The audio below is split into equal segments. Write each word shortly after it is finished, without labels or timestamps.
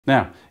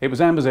Now, it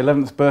was Amber's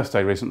 11th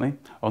birthday recently,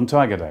 on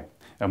Tiger Day,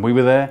 and we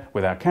were there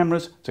with our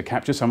cameras to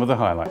capture some of the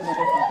highlights.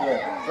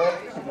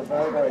 It's a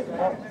very, very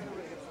hot,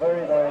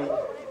 very, very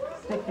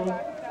sticky,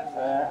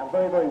 and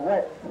very, very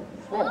wet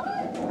swamp.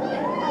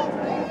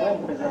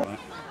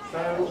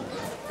 So,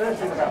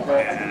 first thing about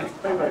birthday is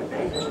very, very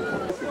big.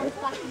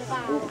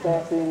 We're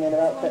starting in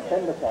about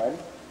September time,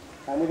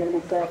 and we're going to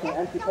be starting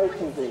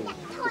anti-poaching themes,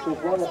 which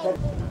is one of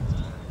the...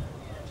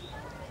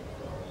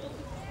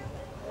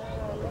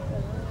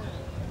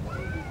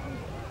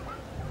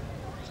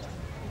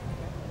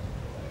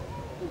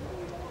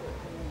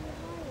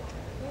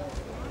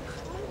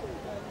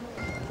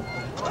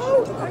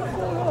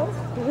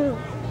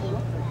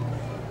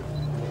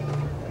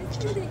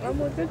 Oh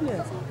my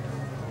goodness.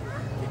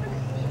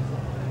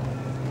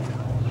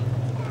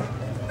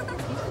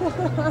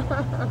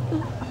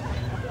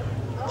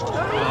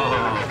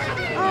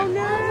 Oh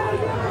no!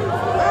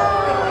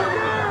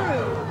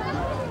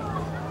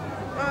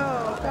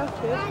 Oh, that's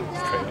good.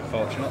 It's pretty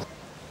unfortunate.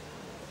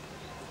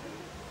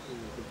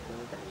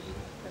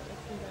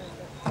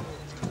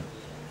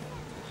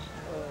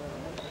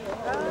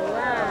 Oh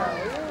wow,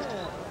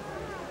 yeah.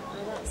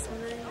 Oh, that's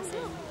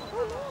amazing.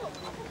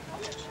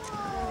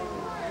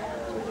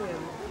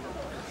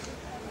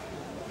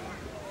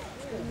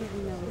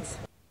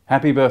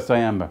 Happy birthday,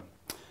 Amber.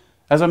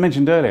 As I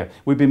mentioned earlier,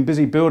 we've been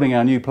busy building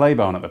our new play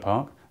barn at the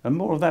park, and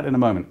more of that in a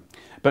moment.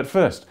 But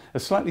first, a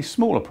slightly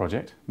smaller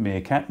project,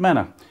 Meerkat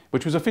Manor,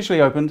 which was officially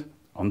opened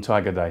on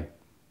Tiger Day.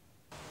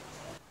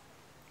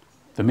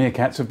 The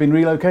meerkats have been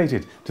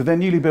relocated to their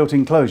newly built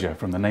enclosure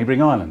from the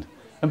neighbouring island,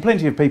 and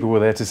plenty of people were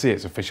there to see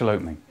its official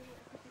opening.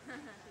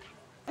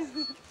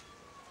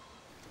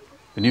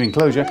 The new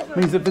enclosure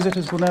means that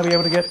visitors will now be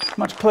able to get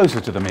much closer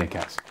to the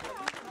meerkats.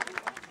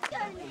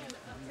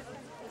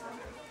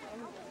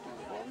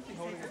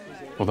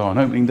 Although on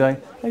opening day,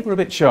 they were a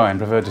bit shy and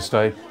preferred to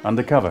stay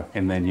undercover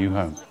in their new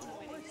home.